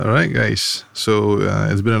Alright, guys. So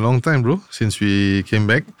it's been a long time, bro, since we came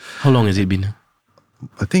back. How long has it been?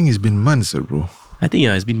 I think it's been months, bro. I think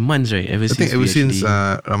it's been months, right? I think ever since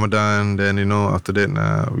Ramadan, then after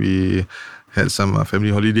that we had some family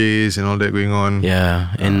holidays and all that going on.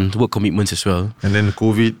 Yeah, and work commitments as well. And then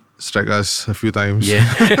COVID struck us a few times. Yeah.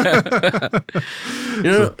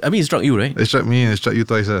 It struck you, right? It struck me and it struck you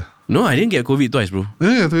twice. No, I didn't get COVID twice, bro.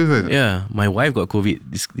 Yeah, twice. Yeah, my wife got COVID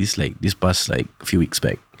this past few weeks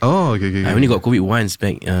back. Oh, okay. I only got COVID once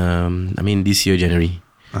back. This year January.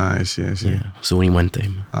 I see. Yeah, so only one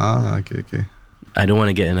time. Okay. I don't want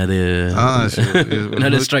to get another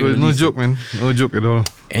another strike. No joke, man. No joke at all.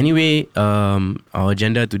 Anyway, our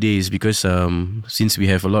agenda today is because since we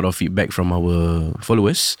have a lot of feedback from our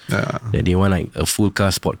followers that they want a full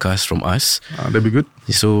cast podcast from us. That'd be good.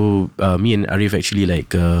 So me and Arif actually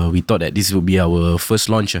we thought that this would be our first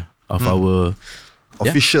launch of our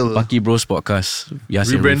official Paki Bros podcast.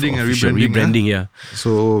 Rebranding. Yeah.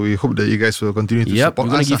 So we hope that you guys will continue to support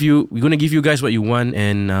us. We're gonna give you guys what you want,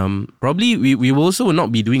 and probably we will also not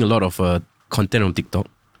be doing a lot of content on TikTok.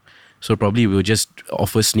 So probably we'll just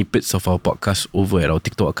offer snippets of our podcast over at our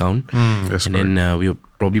TikTok account, then we'll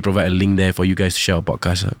probably provide a link there for you guys to share our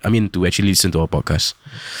podcast. To actually listen to our podcast.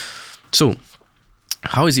 So,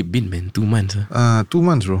 how has it been, man? 2 months. 2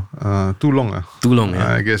 months, bro. Too long. Too long,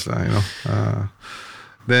 yeah. I guess,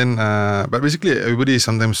 Then, but basically,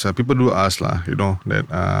 sometimes people do ask, that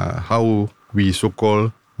how we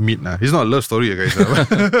so-called meet. It's not a love story, guys.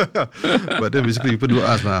 But then basically, people do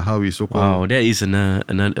ask how we so-called. Wow, that is a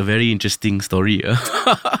very interesting story.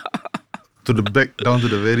 Down to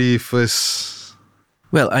the very first.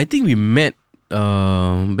 Well, I think we met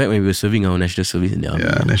back when we were serving our national service in the army.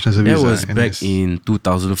 Yeah, national service. That was back in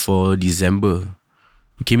 2004, December.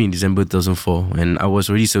 We came in December 2004, and I was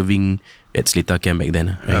already serving at Seletar camp back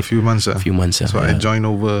then. Right? A few months. So I joined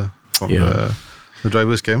over from the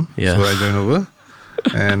driver's camp. Yeah. So I joined over.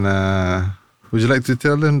 And would you like to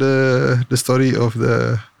tell them the story of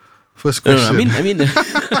the first question? No,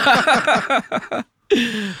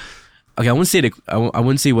 okay, I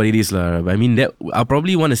won't say what it is, lah. But that I'll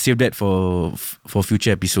probably want to save that for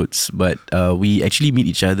future episodes. But we actually known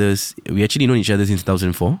each other since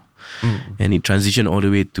 2004, and it transitioned all the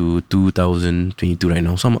way to 2022 right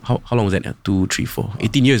now. So how long was that? 2, 3, 4,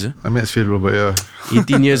 18 years. I mean, it's fair, but yeah.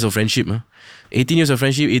 18 years of friendship. 18 years of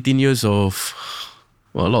friendship. 18 years of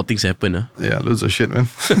a lot of things happen. Yeah, loads of shit, man.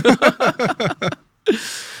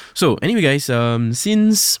 So anyway, guys,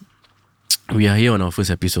 since we are here on our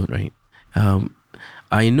first episode, right?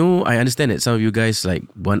 I understand that some of you guys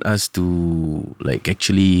want us to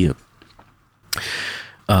actually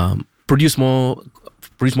produce more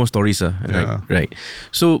stories, right?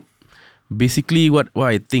 So basically, what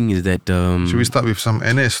I think is that should we start with some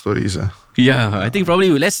NS stories? Yeah, I think probably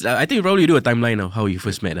we do a timeline of how we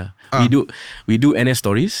first met. We do NS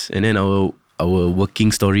stories, and then our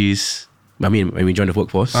working stories. When we joined the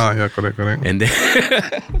workforce. Yeah, correct. And then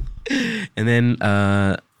and then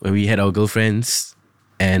when we had our girlfriends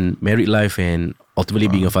and married life and ultimately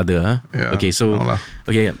being a father. Yeah, okay, so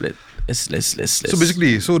let's. So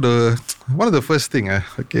basically, one of the first thing,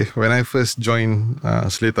 when I first joined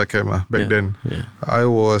Seletar camp back then, I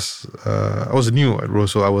was new, bro.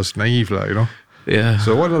 So I was naive, Yeah.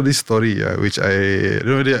 So one of this story, which I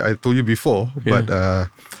don't know, I told you before, but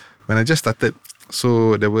when I just started,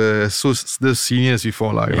 so there were the seniors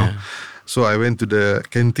before, So I went to the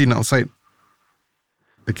canteen outside.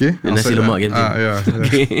 Okay, nasi lemak canteen. Yeah.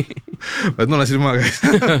 Okay. But no nasi lemak, guys.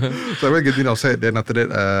 So I went canteen outside. Then after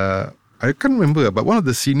that, I can't remember, but one of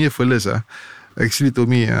the senior fellas actually told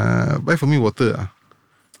me, buy for me water.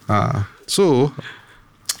 So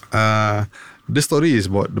the story is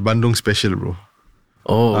about the Bandung special, bro.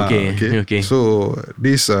 Oh, okay. So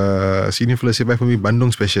this senior fella said, buy for me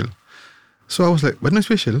Bandung special. So I was like, Bandung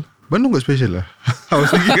special? Bandung got special lah. I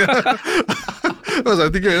was thinking like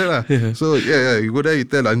that lah. So you go there, you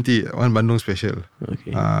tell auntie, one Bandung special.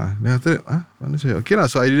 Okay. Then after that, Bandung special. Okay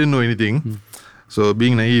lah, so I didn't know anything. So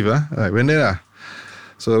being naive, I went there lah.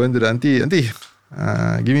 So I went to the auntie,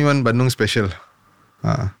 give me one Bandung special.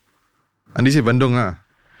 Auntie said Bandung lah.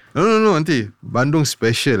 No, auntie, Bandung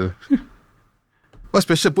special. What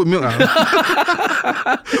special? Put milk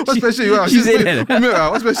What special you want? She said that. Put milk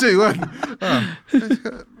What special you want?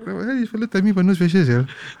 Why you fella tell me Bandung special, sir?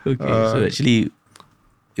 Okay, so actually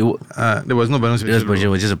there was no Bandung special. It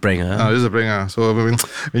was just a prank. Just a prank. So when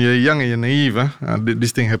you're young and you're naive,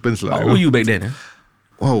 this thing happens. How old were you back then?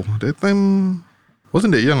 Wow, that time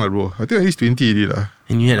wasn't that young, bro. I think at least 20 already lah.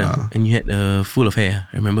 And you had full of hair.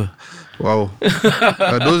 I remember. Wow.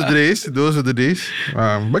 Those were the days.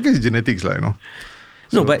 But it's genetics, .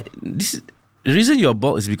 No, but the reason you're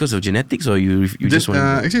bald is because of genetics, or you just want.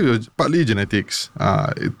 Actually, it was partly genetics.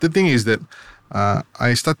 The thing is that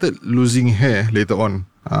I started losing hair later on.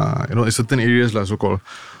 In certain areas lah, so called.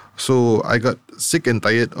 So I got sick and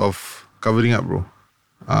tired of covering up, bro.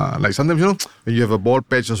 Like sometimes when you have a bald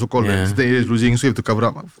patch or so called, certain areas losing, so you have to cover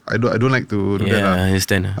up. I don't like to do that. Yeah, I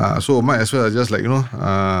understand. So might as well just like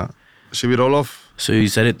shave it all off. So you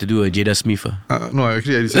decided to do a Jada Smith? No,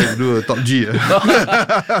 actually I decided to do a top G.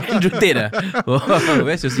 Andrew Tate. Oh,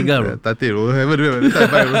 where's your cigar, bro? Tate, bro. Never do it.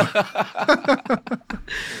 Bro.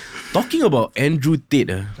 Talking about Andrew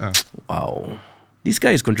Tate, wow, this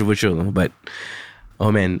guy is controversial, but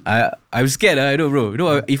oh man, I'm scared. I know,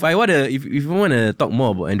 bro. If I wanna talk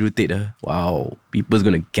more about Andrew Tate, wow, people's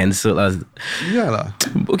gonna cancel us. Yeah lah.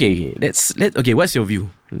 Okay, okay. What's your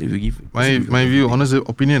view? My view, honest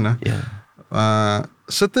opinion. Yeah.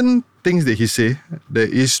 Certain things that he say, there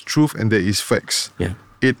is truth and there is facts. Yeah.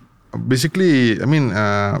 It basically,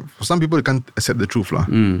 for some people, they can't accept the truth lah.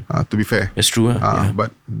 To be fair, That's true.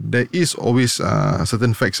 But there is always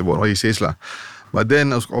certain facts about what he says lah. But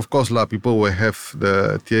then, of course lah, people will have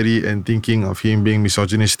the theory and thinking of him being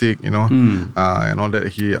misogynistic, and all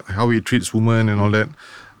that. How he treats women and all that.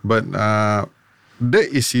 But that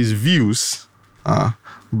is his views.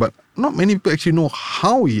 But not many people actually know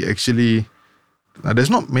how he actually.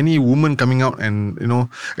 There's not many women coming out and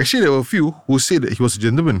Actually, there were a few who said that he was a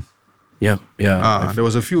gentleman. Yeah. There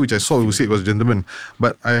was a few which I saw who said he was a gentleman,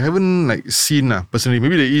 but I haven't seen personally.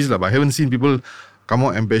 Maybe there is but I haven't seen people come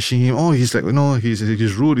out and bashing him. Oh, he's like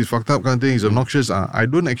he's rude, he's fucked up kind of thing. He's obnoxious. I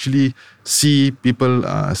don't actually see people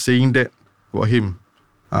saying that about him.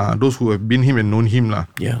 Those who have been him and known him lah.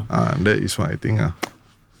 Yeah. That is what I think.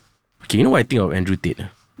 Okay, you know what I think of Andrew Tate?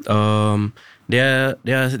 There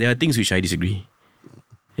are things which I disagree.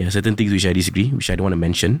 There are certain things which I disagree, which I don't want to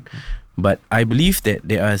mention. But I believe that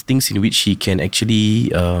there are things in which he can actually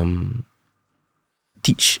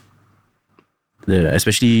teach,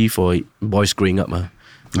 especially for boys growing up,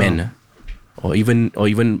 men, or even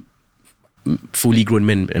fully grown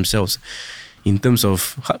men themselves, in terms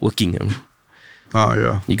of hardworking.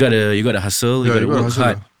 Yeah. You gotta hustle. You gotta work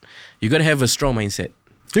hard. You gotta have a strong mindset.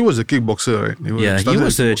 He was a kickboxer, right? He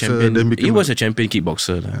was a champion. He was a champion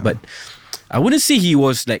kickboxer, but I wouldn't say he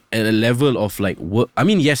was like at a level of like work. I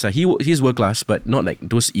mean, yes, he's world class, but not like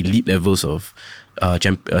those elite levels of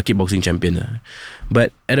kickboxing champion.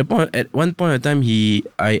 But at one point of time,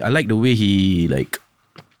 I like the way he like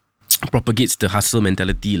propagates the hustle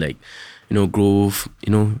mentality, like growth,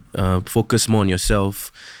 focus more on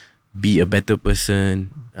yourself, be a better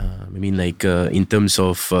person. In terms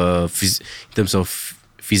of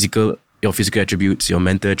physical, your physical attributes, your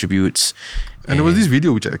mental attributes. And there was this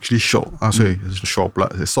video which I actually saw,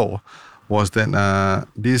 was that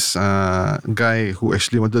this guy who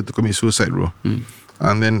actually wanted to commit suicide, bro.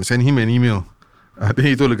 And then send him an email. Then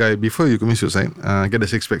he told the guy, before you commit suicide, get a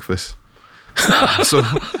six-pack first. So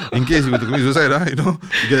in case you want to commit suicide, you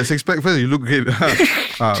get a six-pack first, you look great.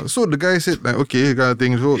 So the guy said, okay, kind of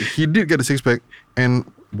thing. So he did get a six-pack, and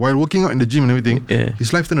while working out in the gym and everything,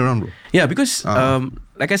 his life turned around, bro. Yeah, because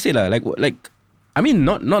like I said, not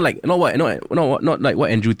like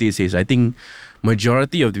what Andrew Tate says. I think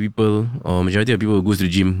majority of people who goes to the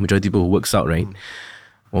gym, majority of people who works out, right?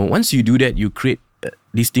 Well, once you do that, you create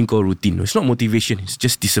this thing called routine. It's not motivation, it's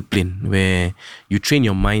just discipline, where you train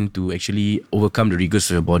your mind to actually overcome the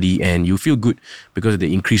rigors of your body, and you feel good because of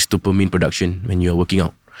the increased dopamine production when you're working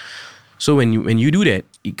out. So when you do that,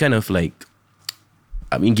 it kind of like,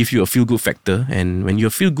 give you a feel good factor, and when you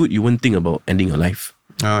feel good, you won't think about ending your life.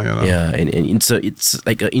 And it's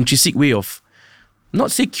like an intrinsic way of,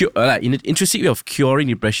 not say cure, an intrinsic way of curing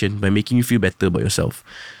depression by making you feel better about yourself.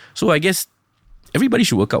 So I guess everybody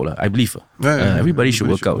should work out, I believe. Everybody should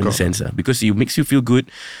work out in a sense, because it makes you feel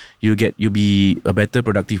good. You'll be a better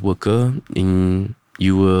productive worker. You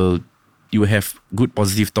will have good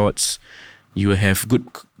positive thoughts. You will have good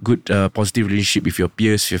positive relationship with your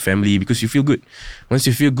peers, your family, because you feel good. Once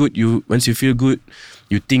you feel good, you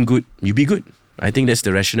think good, you be good. I think that's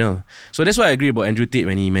the rationale. So that's why I agree about Andrew Tate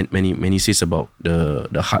when he says about the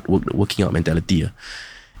hard work, the working out mentality,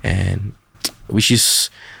 and which is,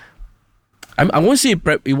 I won't say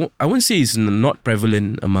it's not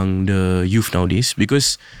prevalent among the youth nowadays,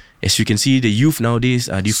 because as you can see, the youth nowadays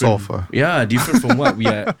are different. Soft, different from what we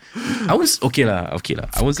are. I won't okay lah.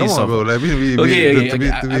 I won't say soft. Bro.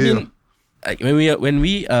 When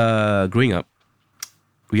we are growing up,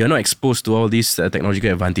 we are not exposed to all these technological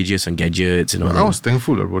advantages and gadgets and all that. I was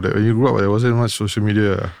thankful, bro, that when you grew up, there wasn't much social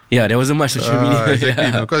media. Yeah, there wasn't much social media.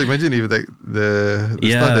 Exactly. Because imagine if like the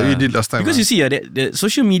stuff that we did last time. Because you see, the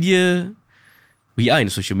social media we are in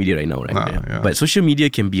social media right now, right? Yeah. But social media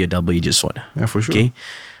can be a double-edged sword. Yeah, for sure. Okay.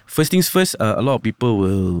 First things first, a lot of people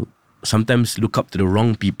will sometimes look up to the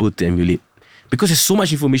wrong people to emulate because there's so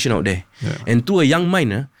much information out there. Yeah. And to a young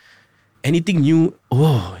mind, anything new,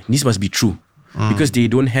 this must be true. Because they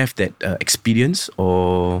don't have that experience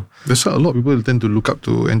or... That's why a lot of people tend to look up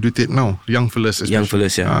to Andrew Tate now. Young fellas especially. Young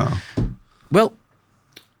fellas, yeah. Well,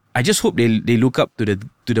 I just hope they look up to the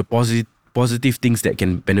positive things that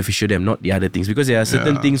can beneficial them, not the other things. Because there are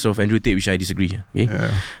certain things of Andrew Tate which I disagree. Okay?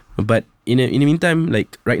 Yeah. But in the meantime,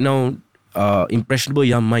 like right now, impressionable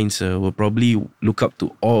young minds will probably look up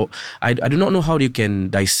to all... I do not know how they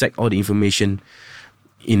can dissect all the information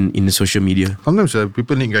in the social media. Sometimes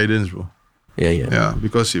people need guidance, bro. Yeah.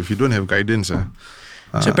 Because if you don't have guidance, so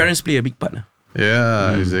parents play a big part.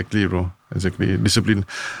 Yeah, exactly, bro. Exactly. Discipline.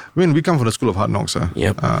 I mean, we come from the school of hard knocks.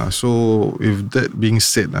 Yep. So, with that being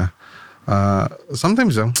said,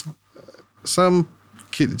 sometimes some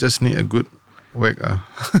kids just need a good whack.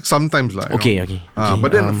 Sometimes, like. Okay.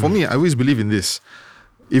 But then, for me, I always believe in this.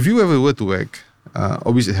 If you ever were to whack,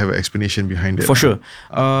 always have an explanation behind it. For sure.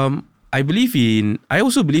 I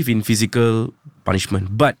also believe in physical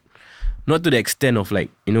punishment, but not to the extent of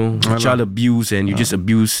like, child abuse and you just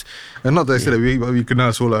abuse. And not to the extent that we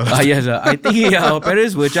kena so lah. Yes, I think our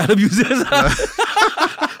parents were child abusers.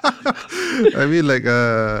 I mean like,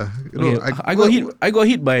 I got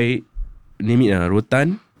hit by, name it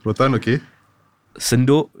Rotan, okay.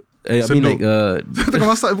 Sendok. I mean like tengah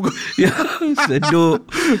masak pukul. Yeah, Sendok.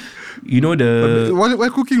 You know the... Why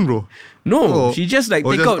cooking, bro? No, she just like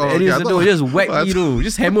take out and just whack me,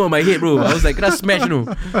 just hammer on my head, bro. I was like, kena smash,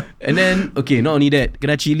 And then, not only that,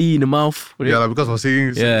 kena chili in the mouth. Yeah, because I was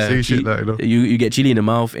saying shit, You get chili in the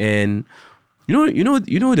mouth, and you know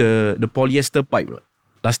the polyester pipe, bro?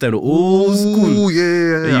 Last time, the old school.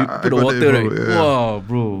 Yeah. You put the water, right? Yeah. Wow,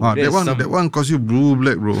 bro. That one cost you blue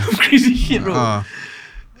black, bro. Crazy shit, bro.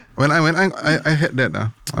 When I had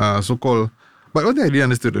that, so called. But one thing I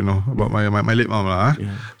didn't understood, about my late mom lah.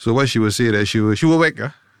 So what she would say that she will whack.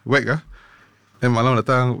 Then malam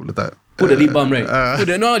datang letak. Put the lip balm, right?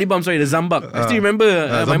 Not lip balm, sorry, the zambak. I still remember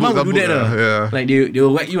my mom would do that. Like they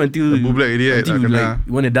will whack you until you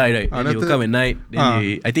want to die, right? Then they will come at night. Then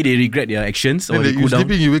I think they regret their actions. Or they cool down.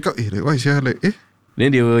 Sleeping, you wake up. Why is she like?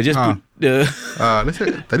 Then they will just put the...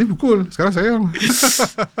 Tadi pukul, sekarang sayang.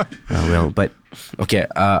 Well, but okay.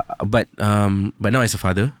 But now as a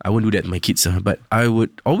father, I won't do that to my kids. But I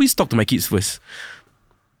would always talk to my kids first.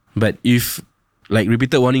 But if like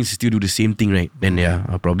repeated warnings still do the same thing, right? Then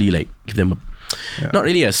I'll probably like give them not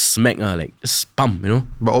really a smack, like just pump,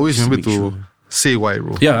 But always remember to say why,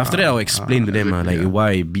 bro. Yeah, after that I'll explain to them why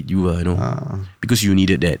I beat you, because you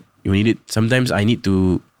needed that. You needed. Sometimes I need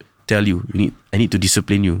to tell you. I need to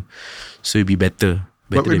discipline you, so you'll be better.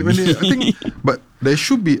 But I think, but there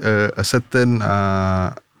should be a certain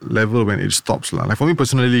level when it stops lah. Like for me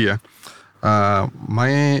personally,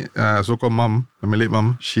 my so-called mom, my late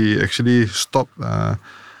mom, she actually stopped.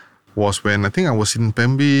 Was when I think I was in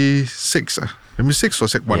Primary 6 or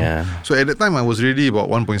Sec 1. Yeah. So at that time I was already about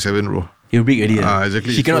 1.7, bro. You're big already.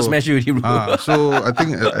 Exactly. She cannot smash you already, bro. So I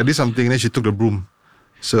think I did something. Then she took the broom.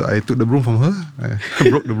 So I took the broom from her. I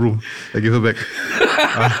broke the broom. I gave her back.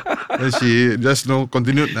 Then she just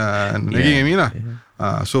continued nagging at me lah.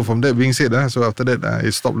 So from that being said, so after that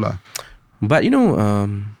it stopped lah. But I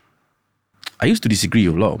used to disagree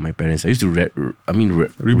with a lot of my parents. I used to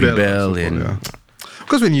rebel and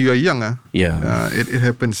because when you are young, it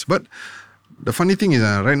happens. But the funny thing is,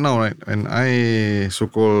 right now, right, when I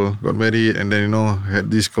so-called got married and then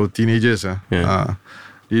had these called teenagers,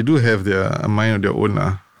 they do have their mind of their own,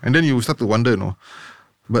 and then you start to wonder,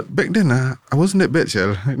 But back then, I wasn't that bad,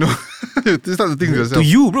 Shell. You start to think yourself. To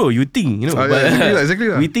you, bro, you think, but exactly.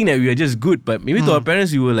 We think that we are just good, but maybe to our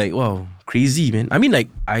parents, we were like, wow, crazy, man. I mean, like,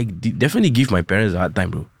 I definitely give my parents a hard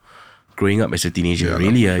time, bro. Growing up as a teenager,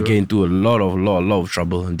 really, I get into a lot of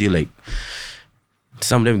trouble until like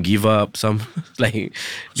some of them give up, some like.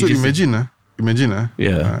 So imagine,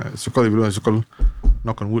 so-called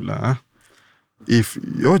knock on wood lah. If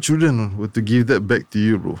your children were to give that back to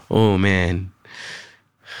you, bro. Oh man.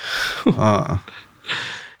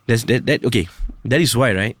 That's that. Okay, that is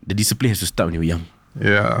why, right? The discipline has to start when you're young.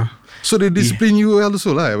 Yeah. So they discipline you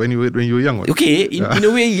also lah when you were young. Right? Okay, in a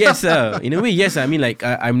way, yes. In a way, yes. I mean, like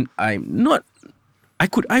I'm not. I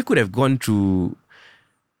could have gone through.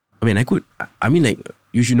 I mean, like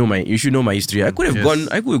you should know my history. I could have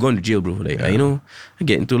gone to jail, bro. Like I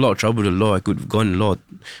get into a lot of trouble with the law. I could have gone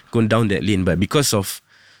down that lane, but because of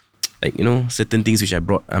like certain things which I'm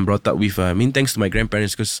brought up with. I mean, thanks to my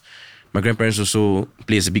grandparents, because my grandparents also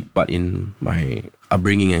plays a big part in my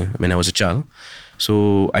upbringing when I was a child.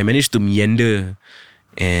 So I managed to meander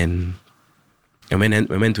and I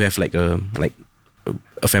went to have like a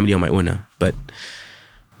family on my own. But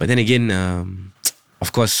then again,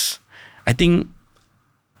 of course, I think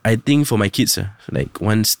for my kids, like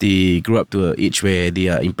once they grow up to an age where they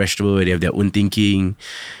are impressionable, where they have their own thinking,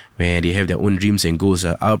 where they have their own dreams and goals,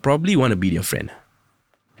 I'll probably want to be their friend.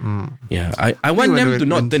 Yeah, I want them to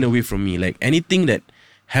not turn away from me. Like anything that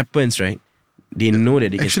happens, right? They know that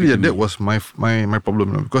they can. Actually, that was my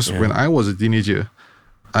problem, because when I was a teenager,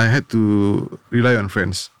 I had to rely on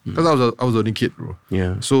friends because I was the only kid, bro.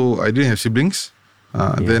 Yeah. So I didn't have siblings.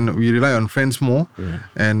 Then we rely on friends more,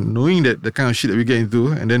 and knowing that the kind of shit that we get into,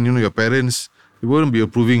 and then your parents, they won't be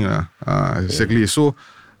approving, exactly. So,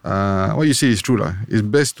 what you say is true, lah. It's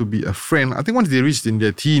best to be a friend. I think once they reach in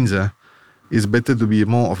their teens, it's better to be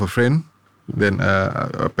more of a friend than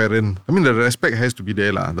a parent. I mean, the respect has to be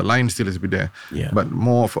there, lah. The line still has to be there. Yeah. But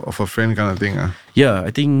more of a friend kind of thing. Yeah,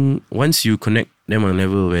 I think once you connect them on a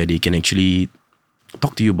level where they can actually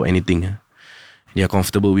talk to you about anything, they are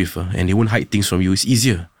comfortable with, and they won't hide things from you, it's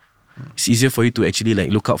easier. It's easier for you to actually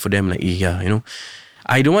like look out for them. Like,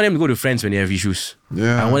 I don't want them to go to friends when they have issues.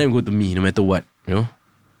 Yeah. I want them to go to me no matter what.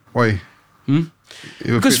 Why?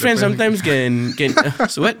 Because friends sometimes can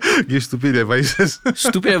so what? Give stupid advices.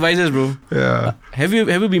 Stupid advices, bro. Yeah. Have you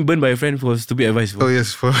been burned by a friend for stupid advice? Bro? Oh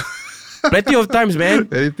yes, for plenty of times, man.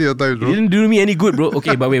 plenty of times, It bro. didn't do me any good, bro.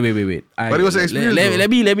 Okay, but wait. But it was an experience,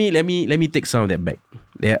 let me take some of that back.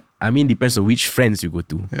 Depends on which friends you go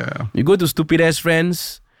to. Yeah. You go to stupid ass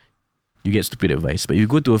friends, you get stupid advice. But you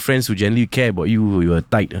go to a friends who genuinely care about you, you are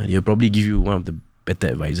tight, they'll probably give you one of the better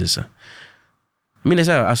advices. I mean, that's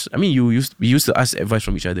how we used to ask advice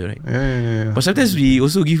from each other, right? Yeah. But sometimes we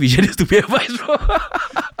also give each other stupid advice, bro.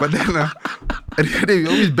 But then, at the end of the day, we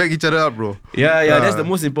always back each other up, bro. Yeah, that's the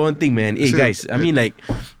most important thing, man. Hey, guys, I mean, like,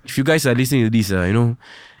 if you guys are listening to this,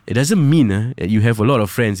 it doesn't mean that you have a lot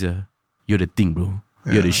of friends. You're the thing, bro.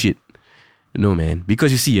 You're the shit. No, man.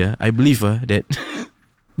 Because you see, I believe that.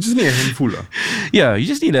 You just need a handful. Yeah, you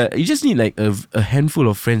just need like a handful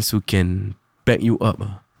of friends who can back you up.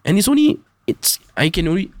 And I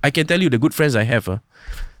can tell you the good friends I have.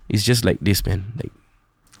 It's just like this, man. Like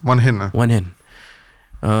one hand. One hand.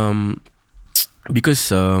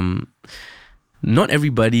 Because not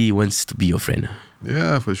everybody wants to be your friend.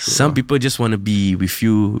 Yeah, for sure. Some people just want to be with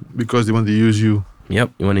you because they want to use you.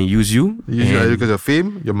 Yep, they want to use you. Use you because of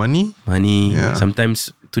fame, your money. Yeah.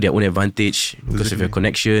 Sometimes to their own advantage because of your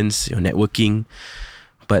connections, your networking.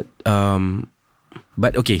 But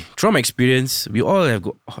okay, through my experience, we all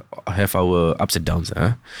have our ups and downs.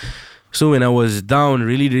 So when I was down,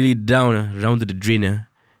 really, really down, down to the drain,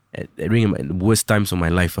 at the worst times of my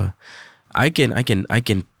life, I can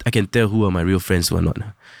tell who are my real friends, who are not.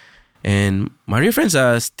 And my real friends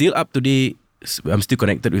are still up to date. I'm still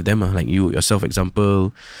connected with them, like yourself,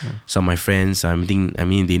 example. Some of my friends, I mean,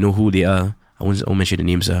 they know who they are. I won't mention the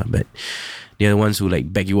names, but they're the ones who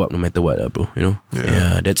like back you up no matter what, bro.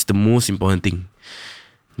 Yeah, that's the most important thing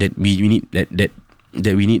that we need.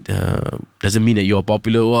 That we need. Doesn't mean that you're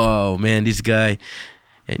popular. Wow, man, this guy.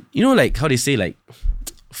 And like how they say, like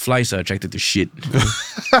flies are attracted to shit.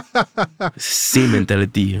 Same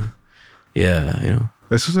mentality. Yeah,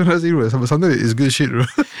 That's also not zero. Sometimes it's good shit, bro.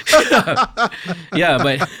 Yeah,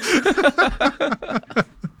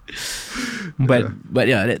 but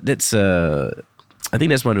yeah, that's I think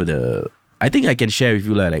that's one of the. I think I can share with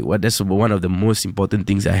you like that's one of the most important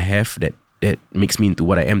things I have that makes me into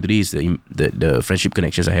what I am today is the friendship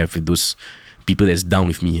connections I have with those people that's down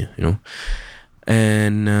with me,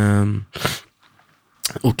 and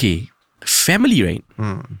okay, family, right?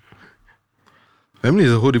 Family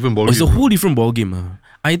is a whole different ballgame. It's a whole different ballgame.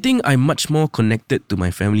 I think I'm much more connected to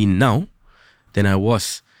my family now than I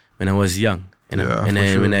was when I was young. When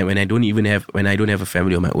I don't have a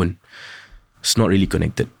family of my own. It's not really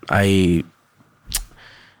connected. I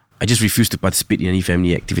just refuse to participate in any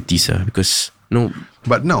family activities because no.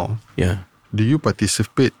 But now, do you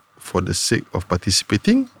participate for the sake of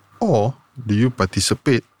participating, or do you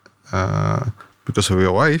participate because of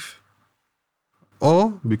your wife,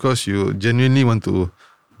 or because you genuinely want to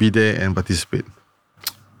be there and participate?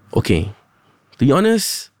 Okay, to be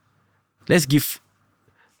honest, let's give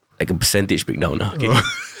like a percentage breakdown now. Okay.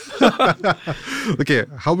 Okay,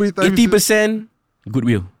 how many times? 80%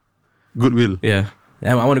 goodwill. Goodwill. Yeah,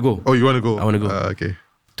 I want to go. Oh, you want to go? I want to go. Okay.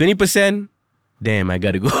 20%. Damn, I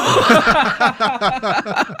gotta go.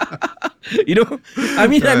 I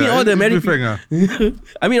mean all the married people.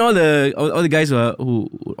 I mean all the guys who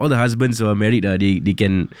all the husbands who are married, they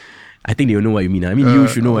can I think they will know what you mean. I mean, you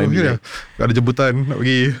should know what I mean. Okay, Right? ada jemputan nak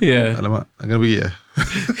pergi. Yeah. Alamak, nak kena pergi lah.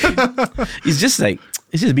 It's just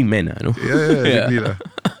being man, you know. Yeah, exactly lah.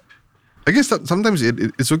 I guess sometimes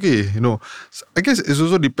it's okay, you know. I guess it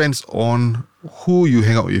also depends on who you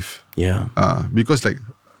hang out with. Yeah. Because like,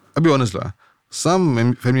 I'll be honest lah. Some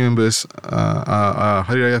family members are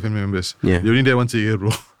Hari Raya family members. Yeah. They're only there once a year, bro.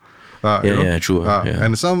 True. Yeah.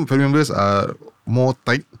 And some family members are more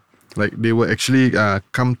tight. Like they will actually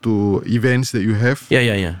come to events that you have.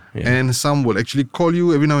 Yeah. And some will actually call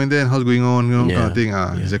you every now and then. How's going on? You know, kind of thing.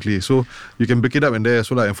 Exactly. So you can break it up and there.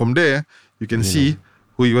 So like, and from there you can see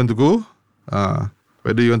who you want to go.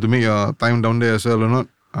 Whether you want to make your time down there as well or not.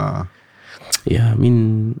 Yeah, I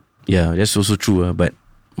mean, yeah, that's also true. But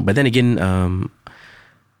then again,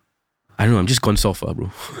 I don't know. I'm just gone soft, bro.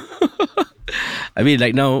 I mean,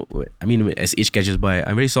 like now, as age catches by,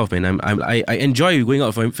 I'm very soft, man. I enjoy going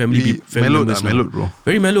out with family members. Mellowed, bro.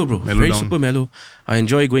 Very mellow, bro. Very down. super mellow. I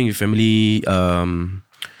enjoy going with family.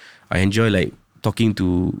 I enjoy like talking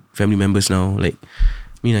to family members now. Like,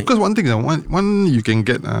 I mean, like, because one thing, one you can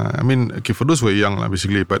get. Okay, for those who are young,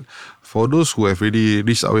 basically, but for those who have already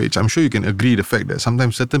reached our age, I'm sure you can agree the fact that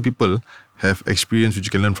sometimes certain people have experience which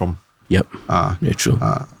you can learn from. Yep. Yeah, true.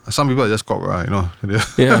 Some people are just cock, you know.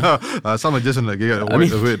 Yeah. Some are just like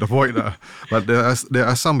avoid. But there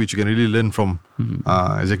are some which you can really learn from.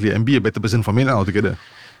 Exactly, and be a better person from it altogether.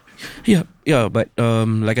 Yeah. But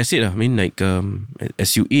like I said, I mean, like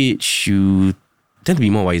as you age, you tend to be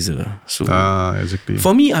more wiser. So exactly.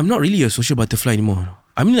 For me, I'm not really a social butterfly anymore.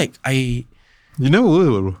 I mean, like You never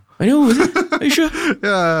were, bro. I know. Was it? Are you sure?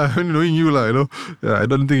 Yeah, knowing you, you know. Yeah, I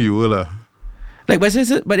don't think you were, Like, but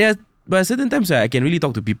certain times I can really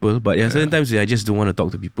talk to people, but certain times I just don't want to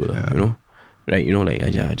talk to people, you know, right? You know, like I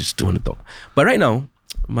just don't want to talk. But right now,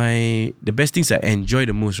 the best things I enjoy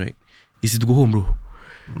the most, right, is to go home, bro.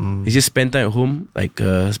 It's just spend time at home, like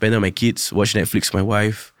spend time with my kids, watch Netflix with my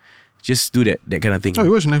wife, just do that kind of thing. Oh,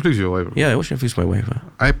 you watch Netflix with your wife? Bro? Yeah, I watch Netflix with my wife.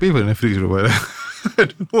 I pay for Netflix, bro. But I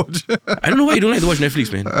don't watch. I don't know why you don't like to watch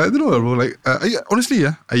Netflix, man. I don't know, bro. Like, honestly,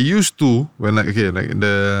 I used to when like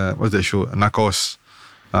the what's that show? Narcos.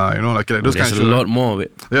 You know, like those kind of shows. There's a lot more of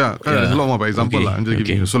it. Yeah, there's a lot more. By example, I'm just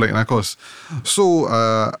giving you. So like Narcos. So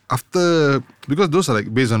after, because those are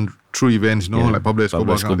like based on true events, you know, like Pablo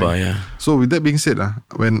Escobar. Kind of thing. Yeah. So with that being said,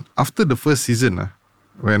 when after the first season,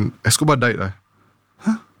 when Escobar died,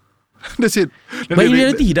 that's it. Then But in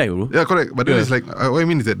reality, he died, bro. Yeah, correct. But then it's like, what I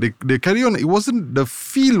mean is that they carry on. It wasn't, the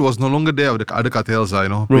feel was no longer there of the other cartels, you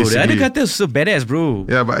know. Bro, basically. the other cartels so badass, bro.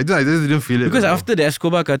 Yeah, but I just didn't feel it. Because bro. after the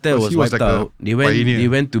Escobar cartel was He was wiped like out, the pioneer. they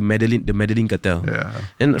went to the Medellin cartel. Yeah.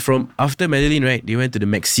 And from after Medellin, right, they went to the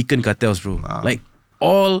Mexican cartels, bro. Like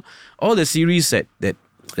all the series that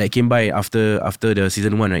came by after the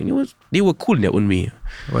season 1, right? They were cool in their own way.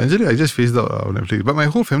 Well, actually, I just phased out on Netflix, but my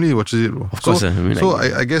whole family watches it, bro. Of course,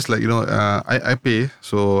 I guess, like, you know, I pay,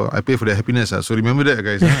 so I pay for their happiness. So remember that,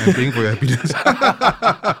 guys. I'm paying for your happiness.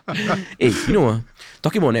 Hey, you know,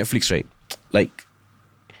 talking about Netflix, right? Like,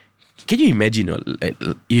 can you imagine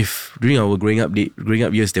if during our growing up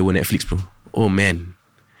years there were Netflix, bro? Oh man.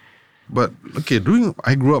 But okay, during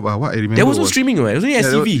I grew up, what I remember there was no streaming, right? It was only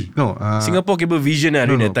STV. Singapore Cable Vision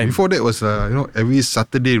during that time. Before that was you know, every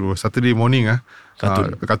Saturday, bro. Saturday morning,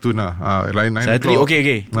 cartoon, like 9 Saturday, o'clock.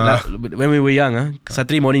 okay. When we were young,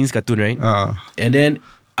 Saturday mornings cartoon, right? And then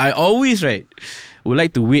I always, right, would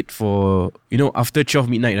like to wait for, you know, after 12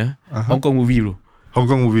 midnight, Hong Kong movie, bro. Hong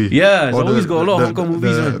Kong movie. Yeah, it's always got a lot of Hong Kong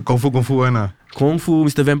movies. The Kung Fu one. Kung Fu,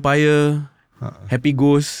 Mr. Vampire, Happy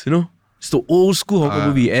Ghost, you know. It's the old school Hong Kong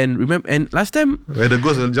movie. And remember, and last time where the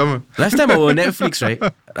ghost will jump. Last time our Netflix, right?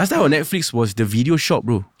 Last time our Netflix was the video shop,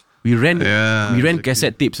 bro. We ran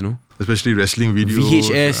cassette tapes, you know. Especially wrestling videos.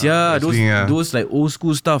 VHS, those like old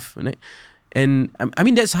school stuff. Right? And I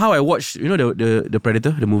mean, that's how I watched, you know, the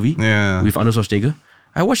Predator, the movie with Arnold Schwarzenegger.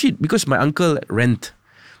 I watched it because my uncle rent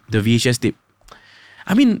the VHS tape.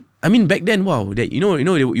 I mean, back then, wow, that you know,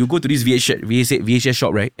 you go to this VHS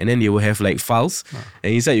shop, right? And then they will have like files,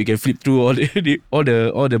 and inside you can flip through all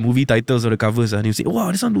the movie titles or the covers, and you say,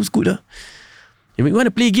 wow, this one looks good, You want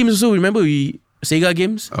to play games also? Remember Sega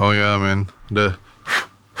games? Oh yeah, man. No,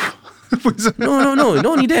 not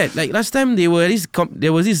only that. Like last time, there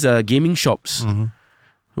was this gaming shops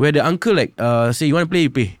where the uncle say, you want to play, you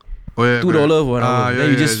pay $2 for an hour.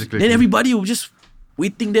 Then everybody will just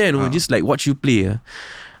waiting there, just like watch you play.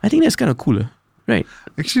 I think that's kind of cool, right?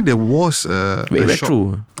 Actually, there was a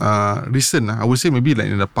retro shop, recent. I would say maybe like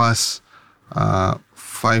in the past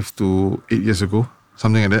 5 to 8 years ago,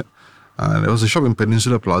 something like that. There was a shop in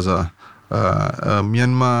Peninsula Plaza. A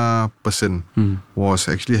Myanmar person was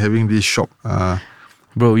actually having this shop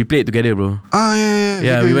Bro, we played together, bro. Yeah.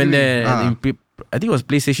 Yeah, we went there. And I think it was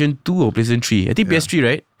PlayStation 2 or PlayStation 3. I think PS3,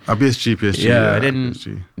 right? PSG. Yeah, then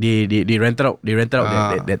PSG. they rented out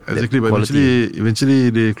that exactly, but quality. eventually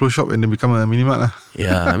they close shop and they become a mini mart lah.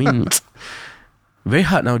 Yeah, I mean, very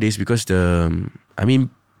hard nowadays because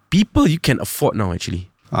people you can afford now actually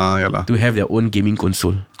Yeah lah. to have their own gaming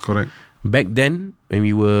console. Correct. Back then, when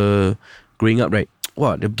we were growing up, right?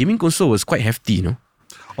 Wow, the gaming console was quite hefty, you know.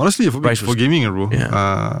 Honestly, for gaming, bro,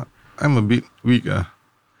 Yeah. I'm a bit weak.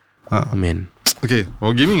 Man, Okay,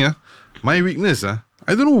 for gaming, my weakness,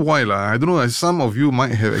 I don't know why lah. I don't know. Some of you might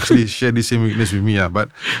have actually shared the same weakness with me, but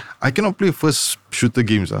I cannot play first shooter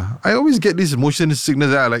games. I always get this motion sickness.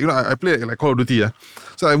 Like I play like Call of Duty.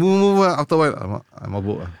 So I move after a while. I'm a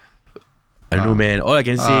boat. I don't know, man. All I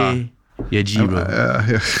can say, yeah, G, bro.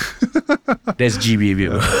 Yeah. That's G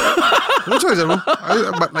behavior, bro. No choice, bro.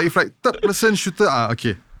 But like if like third person shooter,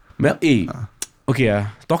 okay. Well, okay,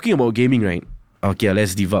 talking about gaming, right? Okay,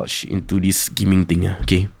 let's divulge into this gaming thing,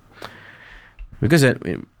 okay? Because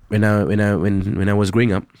when I was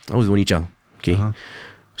growing up, I was the only child, okay?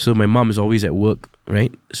 So my mom is always at work, right?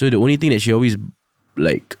 So the only thing that she always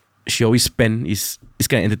spend is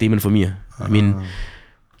kind of entertainment for me. I mean,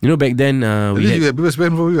 you know, back then we had people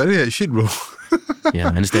spend for you. I didn't have shit, bro. Yeah,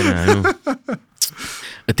 I understand. I know.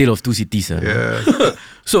 A tale of two cities. Yeah.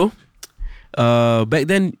 So, back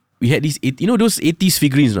then we had these, those 80s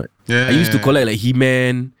figurines, right? Yeah. I used to collect like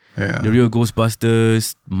He-Man, the real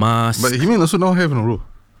Ghostbusters, Mask. But He-Man also now have, no, bro.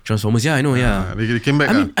 Transformers, yeah, I know, yeah. They came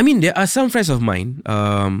back. I mean, there are some friends of mine.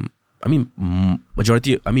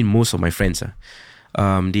 Most of my friends,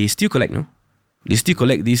 they still collect, no? They still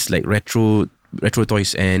collect these like retro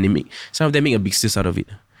toys, and some of them make a business out of it.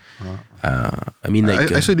 I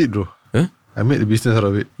also did, bro. Huh? I made a business out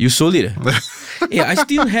of it. You sold it? Yeah, I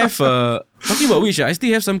still have. Talking about which, I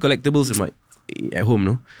still have some collectibles at home,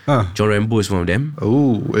 no? John Rambo is one of them.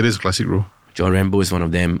 Oh, it is classic, bro. John Rambo is one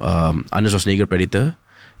of them. Arnold Schwarzenegger, Predator.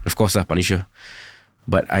 Of course, Punisher.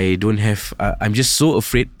 But I don't have. I'm just so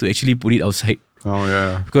afraid to actually put it outside. Oh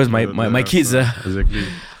yeah. Because my kids exactly.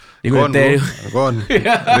 They're gonna tear. Gone.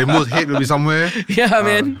 Rainbow's head will be somewhere. Yeah,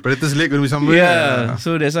 man. Predator's leg will be somewhere. Yeah.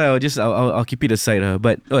 So that's why I'll keep it aside.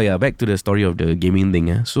 But back to the story of the gaming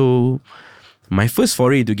thing. So my first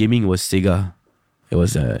foray into gaming was Sega. It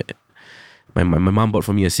was my mom bought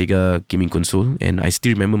for me a Sega gaming console, and I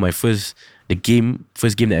still remember my first game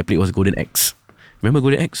that I played was Golden Axe. Remember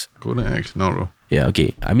Golden Axe? Golden Axe, no, bro. Yeah,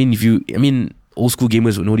 okay. Old school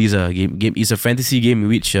gamers would know this game. It's a fantasy game in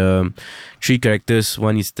which 3 characters.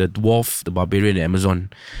 One is the dwarf, the barbarian, the Amazon.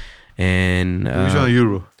 And which one are you,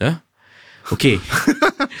 bro? Huh? Okay.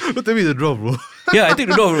 Don't tell me the dwarf, bro. Yeah, I take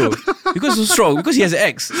the dwarf, bro. Because he's so strong. Because he has an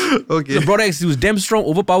axe. Okay. The broad axe, he was damn strong,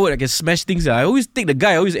 overpowered. I can smash things. I always take the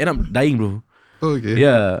guy. I always end up dying, bro. Okay.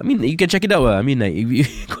 Yeah, you can check it out.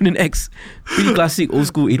 Golden Axe, pretty classic old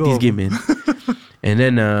school 80s game, man. And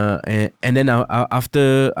then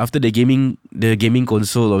after the gaming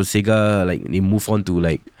console of Sega, like they move on to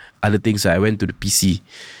like other things. I went to the PC.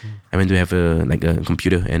 I went to have a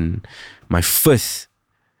computer, and my first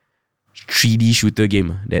 3D shooter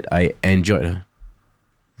game that I enjoyed,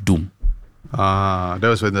 Doom. That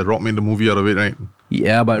was when The Rock made the movie out of it, right?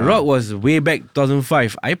 Yeah, but Rock was way back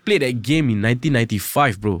 2005. I played that game in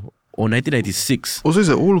 1995, bro. Or 1996. Also, it's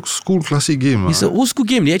an old school classic game. It's an old school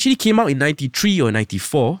game. They actually came out in 93 or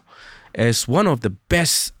 94 as one of the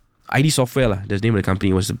best. ID Software, that's the name of the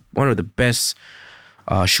company. Was one of the best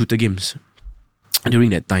shooter games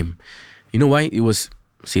during that time. You know why? It was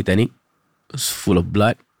satanic. It was full of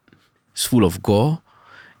blood. It's full of gore.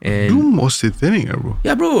 And Doom was satanic, bro.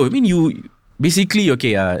 Yeah, bro. You basically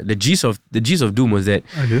the gist of Doom was that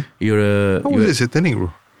how was it satanic, bro?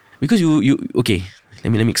 Because you okay. Let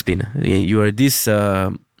me explain. You are this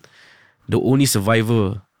the only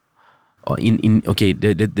survivor.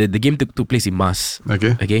 The game took place in Mars.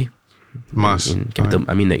 Okay. Mars.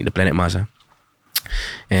 The planet Mars.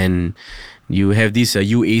 And you have this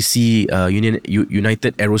UAC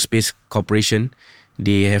United Aerospace Corporation.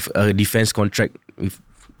 They have a defense contract with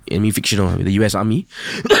fictional with the US Army.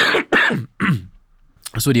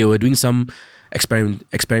 So they were doing some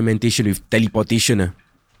experimentation with teleportation.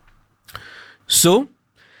 So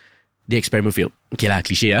the experiment failed. Okay lah,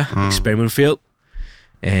 cliche Experiment failed,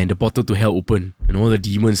 and the portal to hell opened, and all the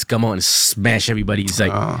demons come out and smash everybody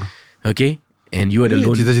inside. Okay, and you are the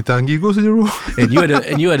lone. Cita-cita anggi go saja, bro. and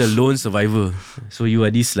you are the lone survivor. So you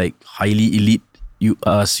are this like highly elite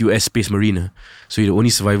US Space Marine. So you're the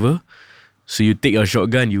only survivor. So you take your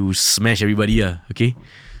shotgun, you smash everybody. Okay.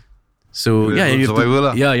 So you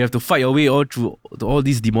have to fight your way all through to all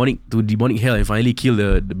these demonic hell and finally kill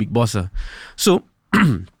the big boss. So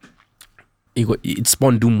it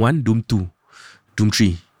spawned Doom 1, Doom 2, Doom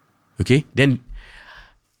 3. Okay, then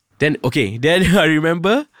I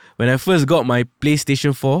remember when I first got my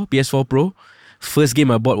PlayStation 4, PS4 Pro, first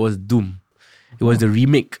game I bought was Doom. It was the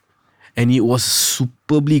remake, and it was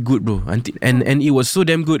superbly good, bro. And it was so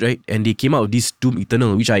damn good, right? And they came out with this Doom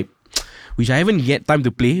Eternal, which I haven't get time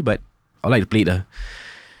to play, but I like to play it.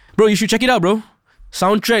 Bro, you should check it out, bro.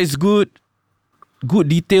 Soundtrack is good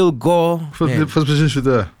detail, gore. First person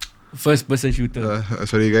shooter. First person shooter.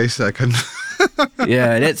 Sorry guys, I can't.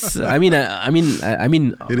 Yeah, that's. I mean,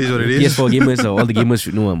 It is what it is. PS4 gamers, all the gamers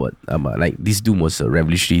should know about. Like this Doom was a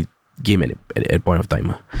revolutionary game at a point of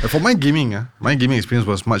time. For my gaming experience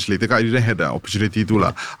was much later. I didn't have the opportunity to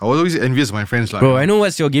lah. I was always envious of my friends lah. Bro, I know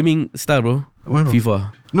what's your gaming style, bro. What, bro?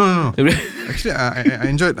 FIFA. No. Actually, I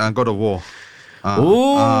enjoyed God of War.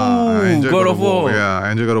 I enjoyed God of War. Yeah,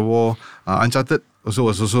 I enjoyed God of War. Uncharted was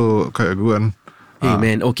also quite a good one. Hey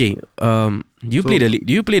man, okay. Do you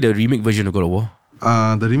play the remake version of God of War?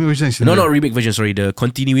 The remake version is not remake version. Sorry, the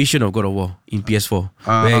continuation of God of War in PS4,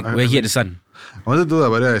 where he had the son. I wanted to do that,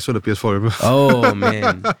 but then I saw the PS4. Remember? Oh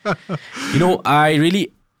man, I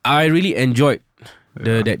really enjoyed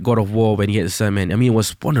that God of War when he had the son, man. I mean, it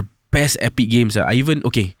was one of the best epic games. I even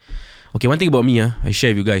okay. One thing about me, I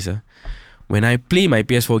share with you guys. When I play my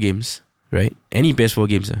PS4 games, right? Any PS4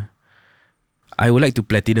 games, I would like to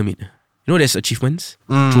platinum it. You know, there's achievements,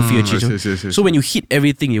 trophy achievements. Yes. So when you hit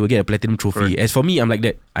everything, you will get a platinum trophy. Correct. As for me, I'm like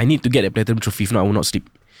that. I need to get a platinum trophy. If not, I will not sleep.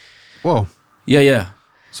 Wow. Yeah.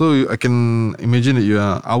 So I can imagine that you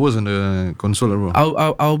are hours on the console, bro.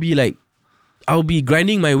 I'll be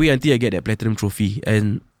grinding my way until I get that platinum trophy.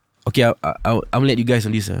 And okay, I'll let you guys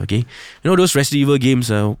on this. Okay, you know those Resident Evil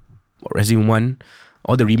games, Resident Evil 1,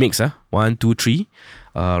 all the remakes, 1, 2, 3,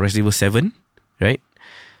 Resident Evil 7, right?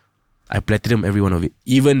 I platinum every one of it.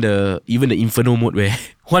 Even the Inferno mode where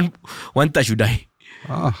one touch you die.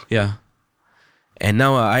 Yeah. And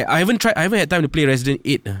now I haven't had time to play Resident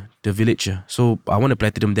 8, the Village. So I want to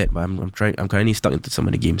platinum that, but I'm currently stuck into some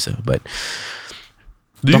of the games. But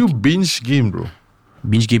do you binge game, bro?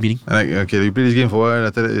 Binge game meaning? Like, okay, you play this game for a while,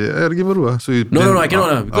 after that, game baru. So you No, I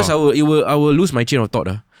cannot because I will lose my chain of thought.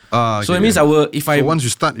 Okay, so it means so once you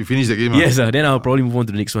start, you finish the game. Yes, then I'll probably move on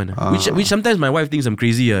to the next one. Which sometimes my wife thinks I'm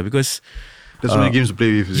crazy, because there's so many games to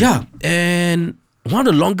play with. Yeah, and one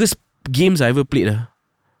of the longest games I ever played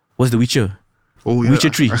was The Witcher. Oh yeah, Witcher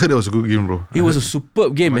 3. I heard that was a good game, bro. It was a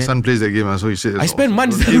superb game, my man. son plays that game, so he said I spent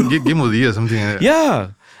months. game of the year, something like that. Yeah.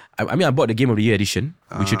 I mean, I bought the Game of the Year edition,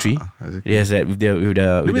 Witcher 3. Exactly. Yes, with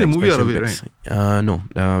the They made a movie out of it, packs. No,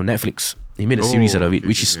 Netflix. They made a series out of it,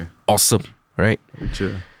 which is awesome, right?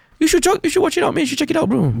 Witcher. You should watch it out, man. You should check it out,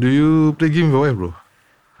 bro. Do you play game with your wife, bro?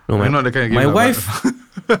 No, I'm not the kind of game. My wife,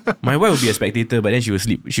 my wife will be a spectator, but then she will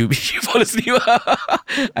sleep. She'll fall asleep.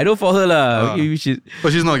 I don't for her lah.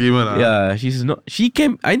 But she's not a gamer lah. Yeah, she's not. She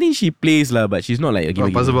can. I think she plays lah, but she's not like a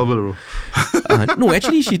gamer. Puzzle Bubble, bro. No,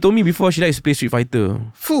 actually, she told me before she likes to play Street Fighter.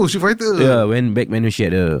 Full Street Fighter. Yeah, when she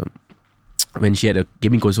had a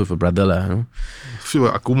gaming console for brother lah. You know? Feel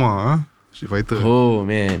like Akuma, Street Fighter. Oh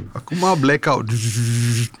man, Akuma Blackout.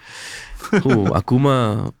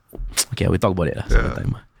 Akuma. Okay, we'll talk about it some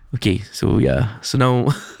time. Okay, so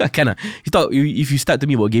now if you start to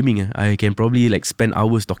me about gaming, I can probably like spend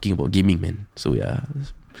hours talking about gaming, man. So yeah,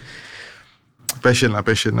 passion.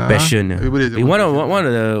 Everybody one of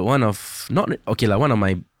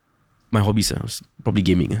my hobbies was probably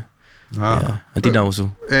gaming. Until now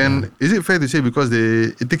also. And is it fair to say because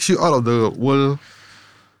it takes you out of the world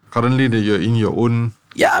currently that you're in your own?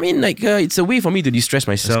 Yeah, I mean like it's a way for me to distress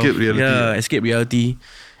myself. Escape reality. Yeah, escape reality.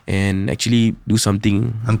 And actually do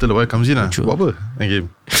something until the wife comes in buat apa? Main game.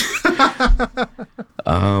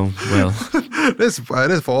 Well, that's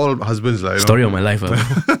for all husbands lah. Story of my life.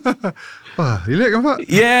 Wah, relax nampak?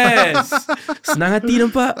 Yes. Senang hati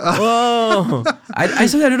nampak. Oh, I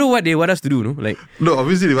sometimes don't know what they want us to do. No, like no,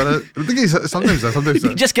 obviously they want us. The thing is sometimes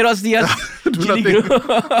just cannot see us. Do nothing.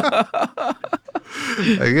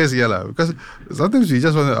 I guess lah, because sometimes we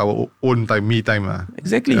just want our own time, me time lah.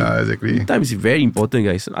 Exactly. Yeah, exactly. Time is very important,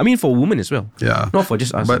 guys. I mean, for women as well. Yeah. Not for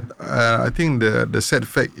just us. But I think the sad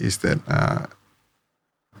fact is that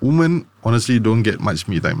women honestly don't get much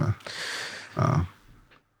me time.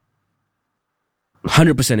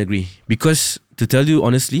 100% agree. Because to tell you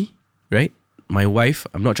honestly, right? My wife,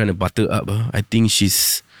 I'm not trying to butter up. I think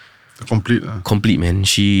she's complete, man.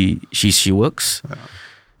 She works. Yeah.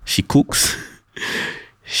 She cooks.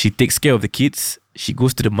 She takes care of the kids. She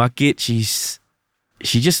goes to the market. She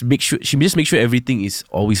just makes sure everything is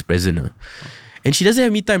always present. And she doesn't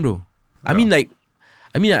have me time, bro. Yeah.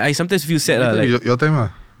 I mean, I sometimes feel sad. Your time,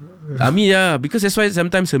 I mean, yeah, because that's why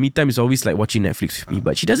sometimes her me time is always like watching Netflix with me,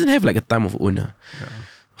 but she doesn't have like a time of her own.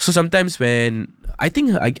 So sometimes when I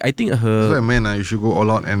think her, So man, you should go all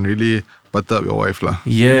out and really butter up your wife lah.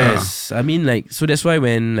 yes, I mean like, so that's why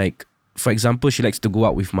when like, for example, she likes to go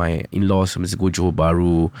out with my in-laws, let's go Johor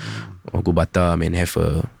Bahru or go Batam and have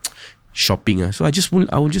a shopping. So I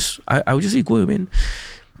will just say go, man.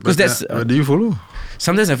 Because that's do you follow?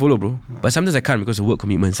 Sometimes I follow, bro, but sometimes I can't because of work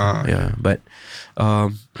commitments. Yeah, but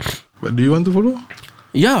do you want to follow?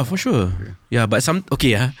 yeah, for sure. Okay. Yeah, but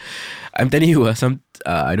I'm telling you, I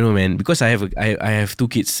don't know, man, because I have two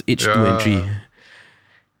kids, age 2 and 3.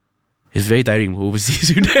 It's very tiring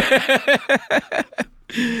overseas.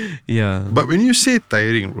 Yeah. But when you say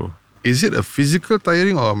tiring, bro, is it a physical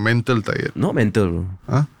tiring or a mental tired? Not mental, bro.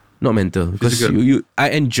 Huh? Not mental. Because I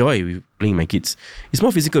enjoy playing my kids. It's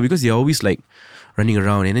more physical because they're always like running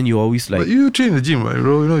around, and then you always like. But you train in the gym, right,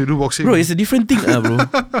 bro? You know, you do boxing. Bro, it's a different thing, bro.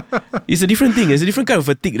 It's a different thing. It's a different kind of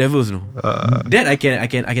fatigue levels, no. That I can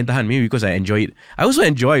tahan, maybe because I enjoy it. I also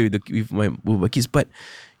enjoy with my kids, but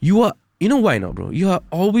you know why not, bro? You are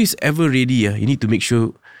always ever ready. You need to make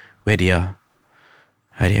sure where they are.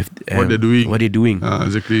 What they're doing. What they're doing.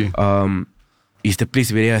 Exactly. Is the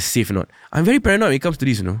place where they are safe or not? I'm very paranoid when it comes to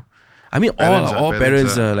this, you know. I mean, all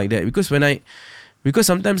parents are like that, because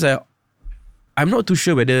sometimes I'm not too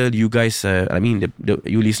sure whether you guys,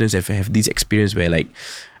 you listeners have this experience where like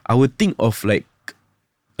I would think of like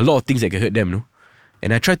a lot of things that can hurt them, no?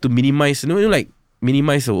 And I try to minimize,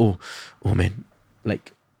 oh man,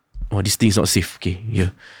 like, oh, this thing is not safe. Okay, yeah.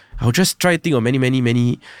 I'll just try to think of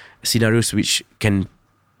many scenarios which can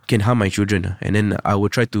harm my children, and then I will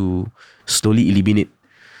try to slowly eliminate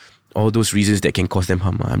all those reasons that can cause them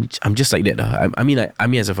harm. I'm just like that. I mean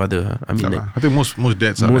as a father. I think most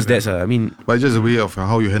dads are. Most dads are. I mean, but just a way of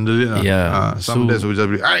how you handle it. Yeah. Some dads will just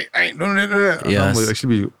be, don't do that. Yeah. Some will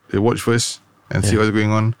actually they watch first and see what's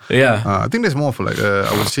going on. Yeah. I think that's more of like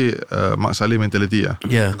I would say Mak Saleh mentality.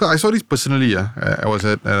 Yeah. Because I saw this personally. I was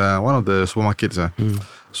at one of the supermarkets.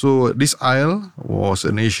 So this aisle was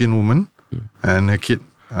an Asian woman and her kid.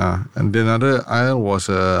 And the another aisle was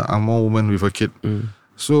a Angmoh woman with a kid.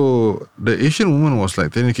 So the Asian woman was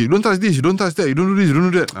like telling the kid, don't touch this, you don't touch that, you don't do this, you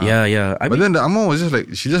don't do that. Yeah. But then the Angmoh was just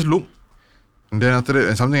like, she just looked, and then after that,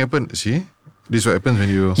 and something happened. See, this is what happens when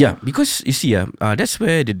you. Yeah, because you see, that's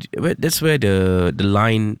where the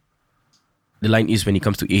line is when it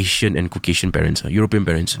comes to Asian and Caucasian parents, European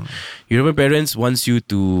parents. European parents wants you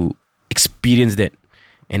to experience that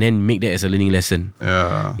and then make that as a learning lesson.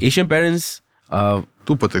 Yeah. Asian parents are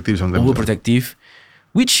too protective sometimes. Overprotective,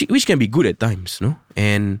 which can be good at times, no?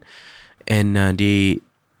 And they,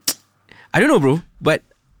 I don't know, bro. But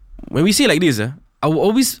when we say like this, I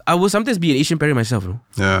will sometimes be an Asian parent myself, no?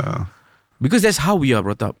 Yeah. Because that's how we are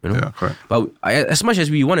brought up, you know. Yeah, correct. But as much as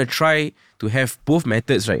we want to try to have both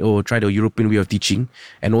methods, right? Or try the European way of teaching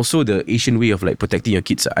and also the Asian way of like protecting your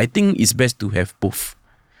kids, I think it's best to have both.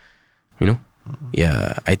 You know?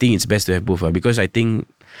 Yeah, I think it's best to have both, because I think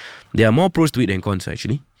there are more pros to it than cons,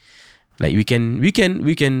 actually. Like we can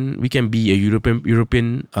be a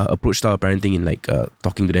European approach style of parenting in like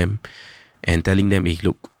talking to them and telling them, hey,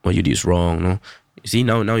 look, what you did is wrong. No, you see,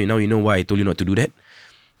 now you know why I told you not to do that.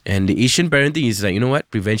 And the Asian parenting is like, you know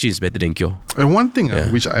what, prevention is better than cure. And one thing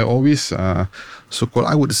which I always I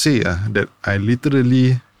would say that I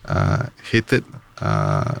literally hated.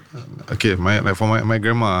 For my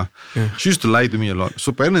grandma, she used to lie to me a lot.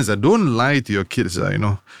 So parents, don't lie to your kids. You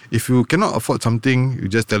know, if you cannot afford something, you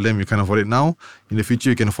just tell them you can't afford it now. In the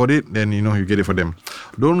future, you can afford it. Then you get it for them.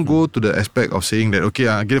 Don't go to the aspect of saying that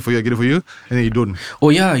I get it for you, and then you don't. Oh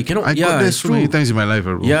yeah, you cannot. I got that so many times in my life,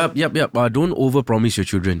 bro. Yep. Don't overpromise your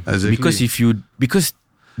children. Exactly. Because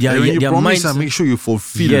when you their promise, minds, make sure you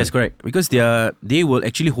fulfill. Yes, correct. Because they will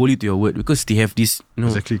actually hold you to your word, because they have this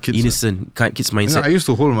kids, innocent kids mindset. I used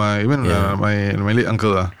to hold my late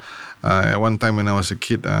uncle. At one time when I was a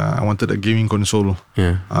kid, I wanted a gaming console.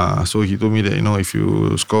 Yeah. So he told me that if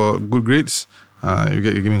you score good grades, you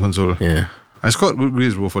get a gaming console. Yeah. I scored good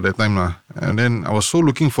grades, bro, for that time and then I was so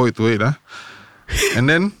looking forward to it. And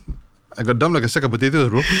then I got dumped like a sack of potatoes,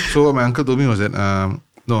 bro. So what my uncle told me was that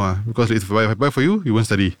no, because if I buy for you, you won't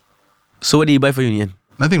study. So what did he buy for you in the end?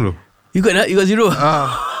 Nothing, bro. You got zero.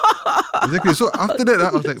 Exactly. So after that,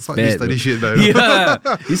 I was like, fuck this study shit. Yeah.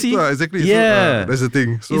 You see? Exactly. Yeah. So, that's the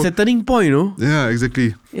thing. So, it's a turning point, Yeah,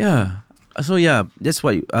 exactly. Yeah. So yeah, that's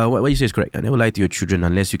what you say is correct. I never lie to your children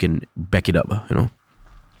unless you can back it up. Don't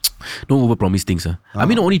overpromise things. I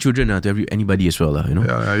mean, not only children, to anybody as well.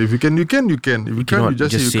 Yeah. If you can, you can. If you can't, you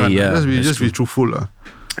just say you can't. Yeah, just be truthful.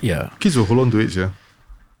 Yeah. Kids will hold on to it. Yeah.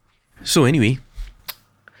 So anyway,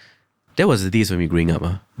 that was the days when we were growing up.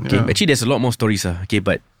 Okay, Yeah. actually, there's a lot more stories. Okay,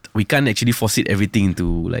 but we can't actually force it everything into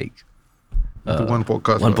like To one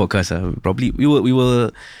podcast. one podcast. Probably we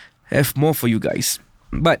will have more for you guys.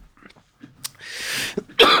 But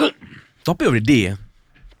topic of the day,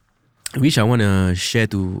 which I want to share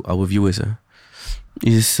to our viewers,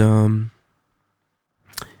 is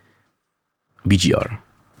BGR.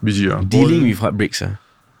 BGR. Dealing with heartbreaks.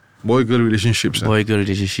 Boy-girl relationships. Boy-girl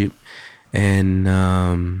relationship. And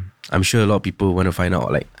I'm sure a lot of people want to find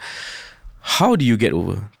out, like, how do you get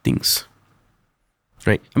over things?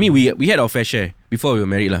 Right? I mean, we had our fair share before we were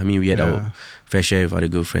married. I mean, we had our fair share with other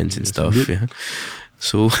girlfriends and stuff. Yeah.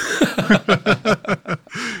 So,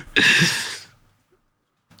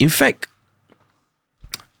 in fact,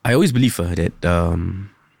 I always believe that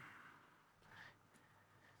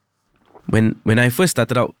when I first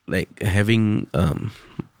started out, like having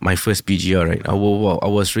my first PGR, right, I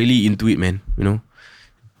was really into it, man. You know,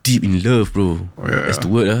 deep in love, bro. Oh, yeah, That's the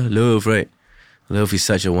word, love, right? Love is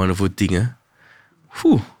such a wonderful thing,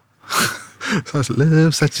 Whew. Such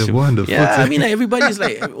a wonderful Yeah, thing. I mean, like, everybody's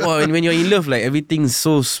like, wow, when you're in love, like everything's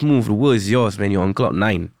so smooth. The world is yours, man. You're on cloud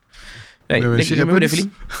 9. Like, When like shit remember that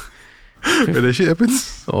happens, feeling? when the shit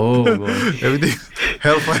happens, Oh, God. everything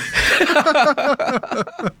hellfire.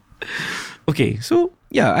 Okay, so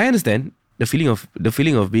yeah, I understand the feeling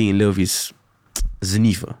of being in love is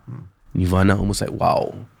zenith, nirvana, almost like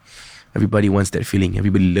wow. Everybody wants that feeling.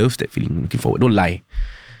 Everybody loves that feeling. Looking forward. Don't lie.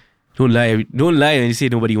 Don't lie when you say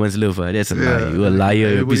nobody wants love. That's a lie. You're a liar.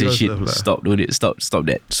 You're a piece of Everybody shit. wants love, Stop. Don't it. Stop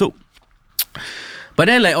that. So, but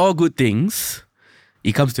then, like all good things,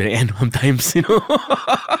 it comes to the end sometimes. You know.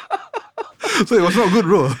 So it was not good,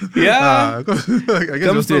 bro. Yeah. I guess Comes it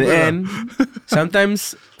to was not the good, end.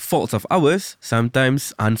 Sometimes faults of ours.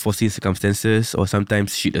 Sometimes unforeseen circumstances, or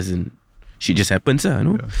sometimes shit just happens. You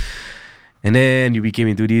know. Yeah. And then you became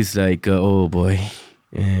into this like, oh boy,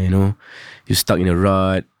 you know, you're stuck in a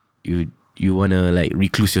rut. You wanna like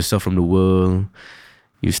recluse yourself from the world.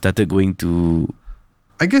 You started going to.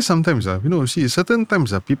 I guess sometimes, see, certain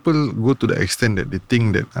times people go to the extent that they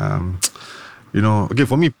think that, okay,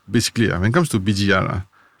 for me, basically, when it comes to BGR,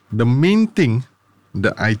 the main thing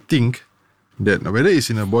that I think that whether it's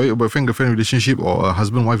in a boyfriend-girlfriend relationship or a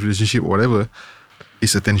husband-wife relationship or whatever,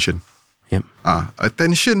 is attention. Yep.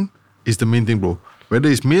 Attention is the main thing, bro. Whether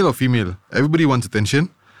it's male or female, everybody wants attention,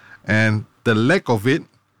 and the lack of it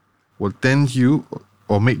will tend you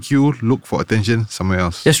or make you look for attention somewhere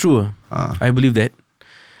else. That's true. I believe that.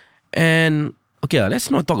 And okay, let's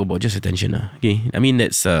not talk about just attention. Okay, I mean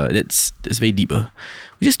that's very deeper.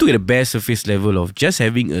 We just look at the bare surface level of just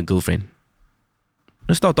having a girlfriend.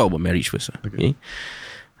 Let's not talk about marriage first. Okay,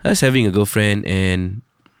 just having a girlfriend and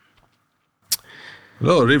a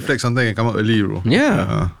lot of red flags sometimes can come out early, bro.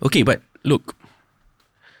 yeah. Okay, but look,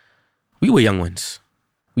 we were young ones.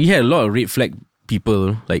 We had a lot of red flag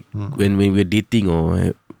people like when we were dating or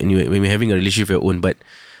when we were having a relationship of our own. But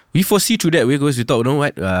we foresee through that because we thought, you know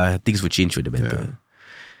what, things will change for the better. Yeah.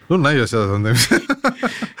 Don't lie yourself sometimes.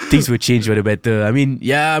 Things will change for the better. I mean,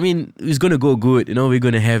 it's gonna go good. You know, we're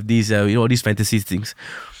gonna have these, all these fantasy things.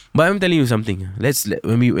 But I'm telling you something. Let's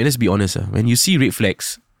be honest. When you see red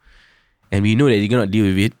flags, and we know that you cannot deal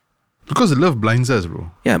with it, Because love blinds us,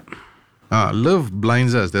 bro. yeah, Love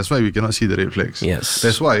blinds us. That's why we cannot see the red flags. Yes.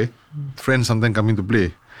 That's why friends sometimes come into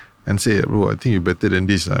play and say, bro, I think you're better than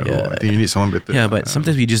this. Bro. Yeah. I think you need someone better. yeah. But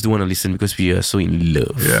sometimes we just don't want to listen because we are so in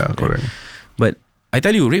love. Yeah, correct. But I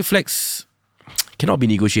tell you, red flags cannot be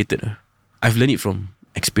negotiated. I've learned it from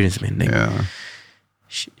experience, man. Like, Yeah.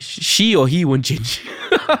 she or he won't change.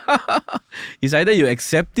 It's either you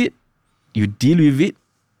accept it, you deal with it,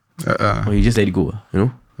 or you just let it go. You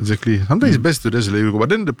know. Exactly. Sometimes it's best to just let it go. But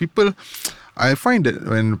then the people, I find that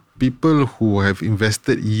when people who have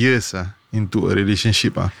invested years into a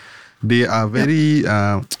relationship, they are very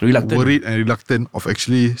Reluctant. worried and reluctant of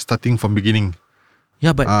actually starting from beginning.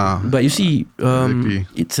 Yeah, but you see, exactly.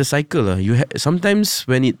 it's a cycle. Sometimes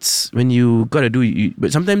when you gotta do it,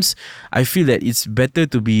 but sometimes I feel that it's better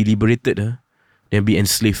to be liberated than be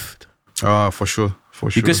enslaved. For sure.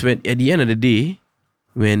 Because when at the end of the day,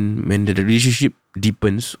 when the relationship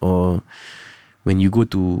deepens or when you go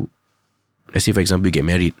to, let's say for example, you get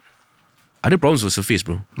married, other problems will surface,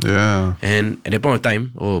 bro. Yeah. And at that point of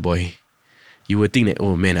time, oh boy, you would think that,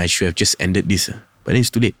 oh man, I should have just ended this. But then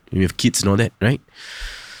it's too late. You have kids and all that, right?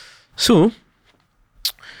 So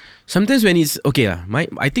sometimes when it's okay,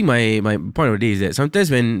 I think my point of the day is that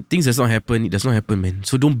sometimes when things does not happen, it does not happen, man.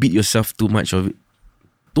 So don't beat yourself too much of it.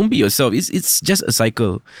 Don't beat yourself. It's just a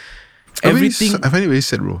cycle. I find it very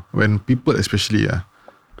sad, bro. When people especially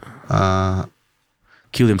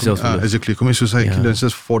kill kill themselves. Exactly, commit suicide, Yeah. kill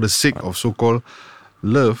themselves for the sake of so-called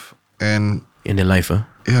love and In their life.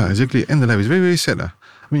 yeah, exactly, end the life. It's very, very sad. I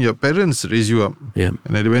mean, your parents raised you up, Yeah.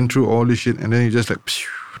 and they went through all this shit, and then you just like,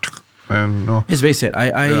 and no, It's very sad.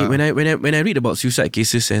 Yeah. When I read about suicide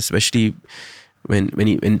cases, especially when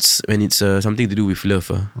it's something to do with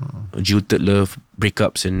love, jilted love,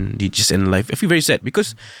 breakups, and they just end life, I feel very sad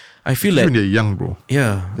because I feel when like they're young, bro.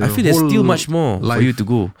 I Their feel there's still whole much more for life you to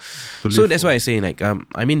go. to So live that's for. why I say like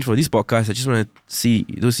I mean for this podcast, I just want to see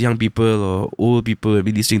those young people or old people who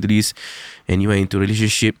be listening to this, and you are into a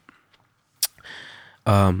relationship.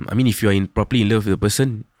 I mean, if you are properly in love with a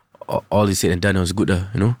person, all is said and done, was good,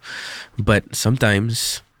 you know. But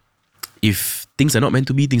sometimes, if things are not meant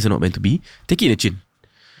to be, things are not meant to be. Take it in the chin.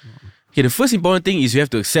 Okay, the first important thing is you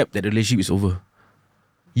have to accept that the relationship is over.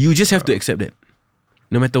 You just have to accept that,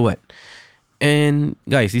 no matter what. And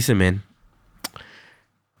guys, listen, man.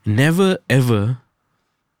 Never ever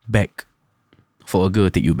beg for a girl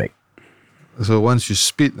to take you back. So once you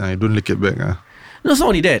spit, don't lick it back. No, it's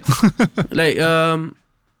not only that. Like,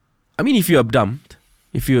 I mean, if you are dumped,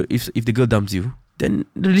 if the girl dumps you, then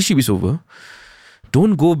the relationship is over.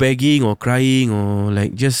 Don't go begging or crying or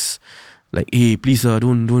like just like, hey, please,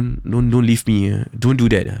 don't leave me. Don't do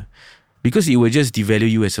that. Because it will just devalue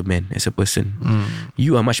you as a man, as a person.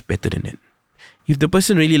 You are much better than that. If the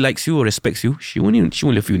person really likes you or respects you, she won't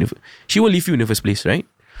leave you in the first place, right?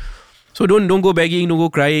 So don't go begging, don't go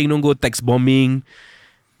crying, don't go text bombing,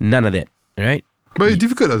 none of that, right? But it's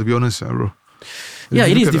difficult, to be honest, bro. Yeah,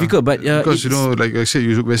 it is difficult, but because like I said,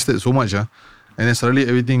 you wasted so much, and then suddenly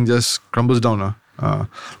everything just crumbles down.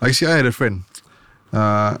 Like see, I had a friend.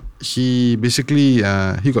 He basically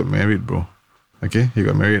he got married, bro. Okay, he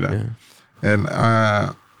got married, and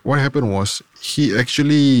what happened was he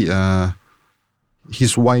actually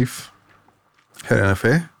his wife had an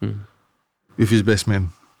affair with his best man.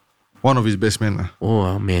 One of his best men.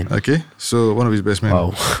 Oh, man. Okay, so one of his best men.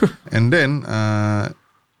 Wow. And then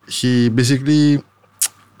he basically,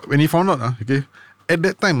 when he found out, okay, at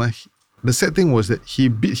that time, the sad thing was that he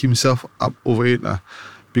beat himself up over it,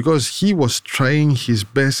 because he was trying his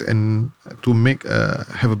best and to make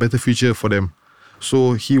have a better future for them.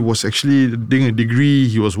 So he was actually doing a degree.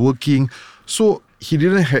 He was working, so he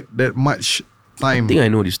didn't have that much time. I think I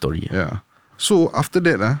know this story. Yeah. So after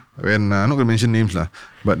that, when I'm not gonna mention names,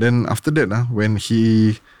 but then after that, when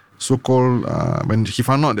he so-called when he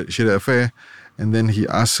found out that she had an affair, and then he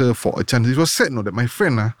asked her for a chance. It was sad, that my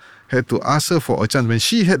friend had to ask her for a chance when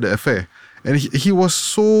she had the affair, and he was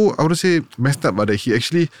so, I would say, messed up, but that he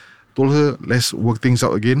actually told her, let's work things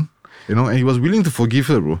out again, and he was willing to forgive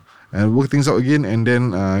her, bro, and work things out again, and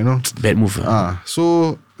then Bad move.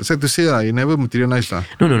 So sad to say, it never materialized.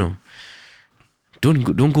 No.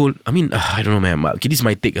 Don't go. I mean, I don't know, man. Okay, this is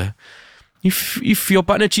my take. If your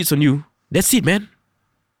partner cheats on you, that's it, man.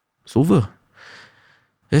 It's over.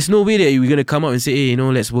 There's no way that we're gonna come out and say, hey,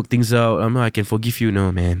 let's work things out. I can forgive you.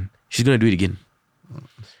 No, man. She's gonna do it again.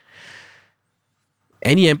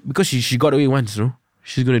 Because she got away once,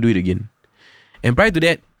 she's gonna do it again. And prior to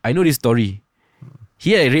that, I know this story.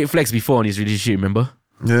 He had red flags before on his relationship. Remember?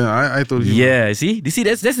 Yeah, I told him. Yeah, see,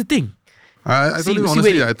 that's the thing. I told him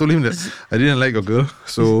honestly. I told him that I didn't like a girl.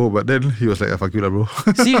 So, but then he was like, "Fuck you, lah, bro."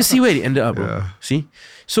 see where it ended up, bro. Yeah. See,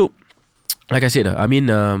 so like I said, I mean,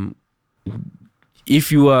 if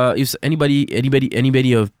anybody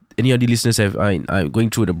of any of the listeners are going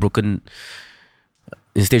through the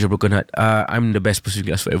stage of broken heart, I'm the best person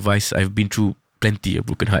to ask for advice. I've been through plenty of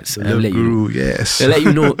broken hearts. Love guru, yes. I'll let you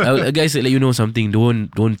know, guys. I'll let you know something.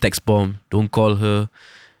 Don't text bomb. Don't call her.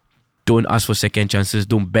 Don't ask for second chances.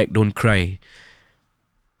 Don't beg. Don't cry.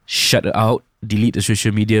 Shut her out. Delete the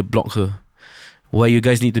social media. Block her. What you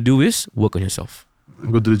guys need to do is work on yourself.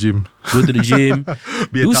 Go to the gym.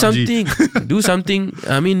 Be a Do top G. something. Do something.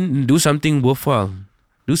 I mean, do something worthwhile.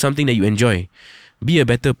 Do something that you enjoy. Be a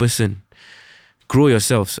better person. Grow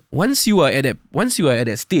yourselves. Once you are at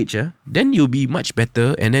that stage, then you'll be much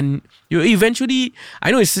better, and then you eventually. I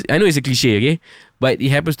know it's a cliche, okay, but it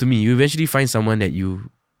happens to me. You eventually find someone that you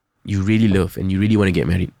really love and you really want to get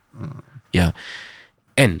married. Yeah.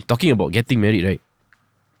 And talking about getting married, right?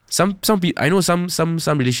 Some people, I know some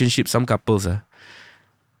relationships, some couples, they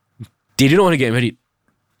didn't want to get married,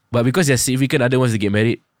 but because their significant other wants to get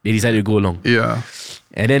married, they decided to go along. Yeah.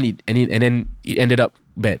 And then it ended up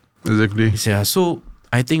bad. Exactly. Yeah. So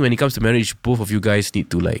I think when it comes to marriage, both of you guys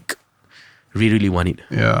need to like really want it.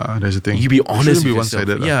 Yeah, that's the thing. You be honest with be yourself.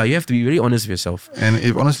 one-sided. Yeah, you have to be very honest with yourself. And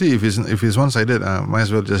if it's one-sided, might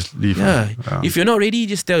as well just leave. Yeah. If you're not ready,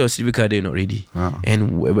 just tell your significant other you're not ready.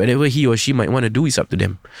 And whatever he or she might want to do is up to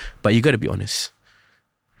them. But you gotta be honest.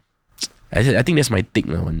 I think that's my take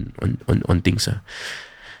on things.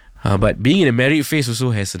 But being in a married phase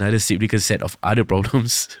also has another significant set of other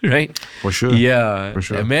problems, right? For sure. Yeah. For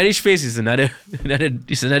sure. A marriage phase is another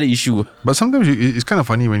issue. But sometimes it's kind of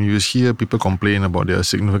funny when you hear people complain about their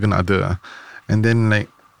significant other, and then like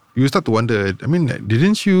you start to wonder. I mean, like,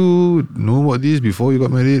 didn't you know about this before you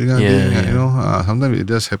got married? Kind of thing, Yeah. You know, sometimes it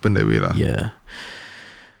does happen that way, lah. Yeah.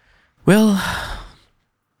 Well,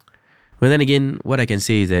 then again, what I can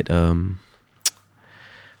say is that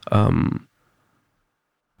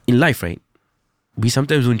in life, right, we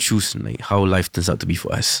sometimes don't choose like how life turns out to be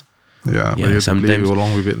for us. Yeah, Yeah, but you have to play sometimes-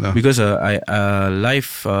 along with it, lah. Because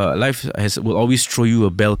life will always throw you a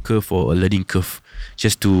bell curve or a learning curve,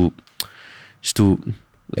 just to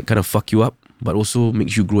like kind of fuck you up, but also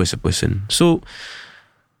makes you grow as a person. So,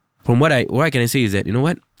 from what I can say is that, you know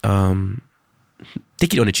what,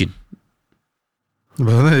 take it on the chin. But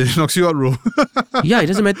sometimes it knocks you out, bro. Yeah, it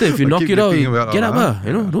doesn't matter if you But knock keep it out, getting about, get up, huh?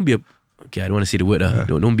 you know. Don't be a okay. I don't want to say the word,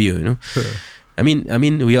 Don't be a, you know. I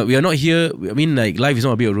mean, we are not here. I mean, like, life is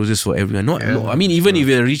not a bed of roses for everyone. I mean, even if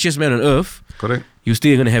you're the richest man on earth, Correct. you're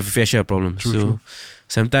still gonna have a fair share of problems. True.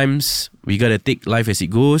 Sometimes we gotta take life as it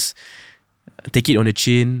goes, take it on the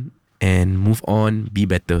chin, and move on. Be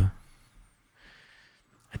better.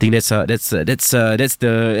 I think that's a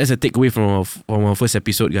takeaway from our first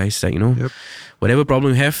episode, guys. Like, you know, Yep. whatever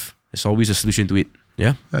problem you have, there's always a solution to it.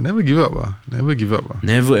 Yeah, Never give up, Never give up,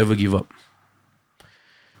 never ever give up.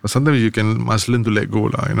 But sometimes you must learn to let go,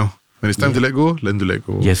 lah. You know, when it's time to let go, learn to let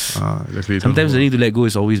go. Yes. Exactly. Sometimes learning to let go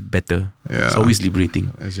is always better. Yeah. It's always liberating.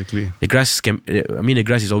 Exactly. The grass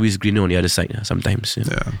is always greener on the other side. Sometimes,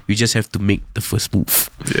 Yeah. you just have to make the first move.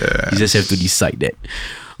 Yeah. You just have to decide that.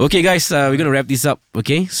 Okay, guys, we're gonna wrap this up.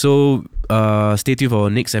 Okay, so stay tuned for our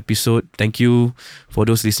next episode. Thank you for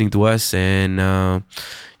those listening to us, and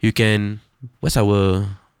you can. What's our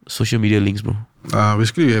social media links, bro?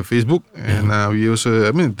 Basically, we have Facebook, and we also,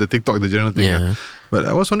 the TikTok, the general thing. Yeah. But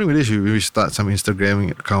I was wondering whether we start some Instagram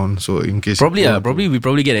account, so in case Probably, you want we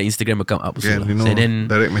probably get an Instagram account up. to, Also, you know, and then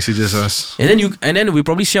direct messages us. And then we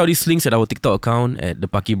probably share all these links at our TikTok account at the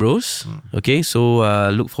Paki Bros. Okay, so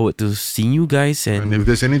look forward to seeing you guys, And and if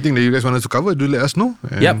there's anything that you guys want us to cover, do let us know.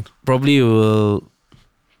 And yep, probably we'll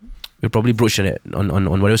probably broach that on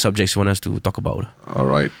whatever subjects you want us to talk about. All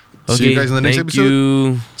right. Okay, See you guys in the next thank episode.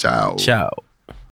 you. Ciao. Ciao.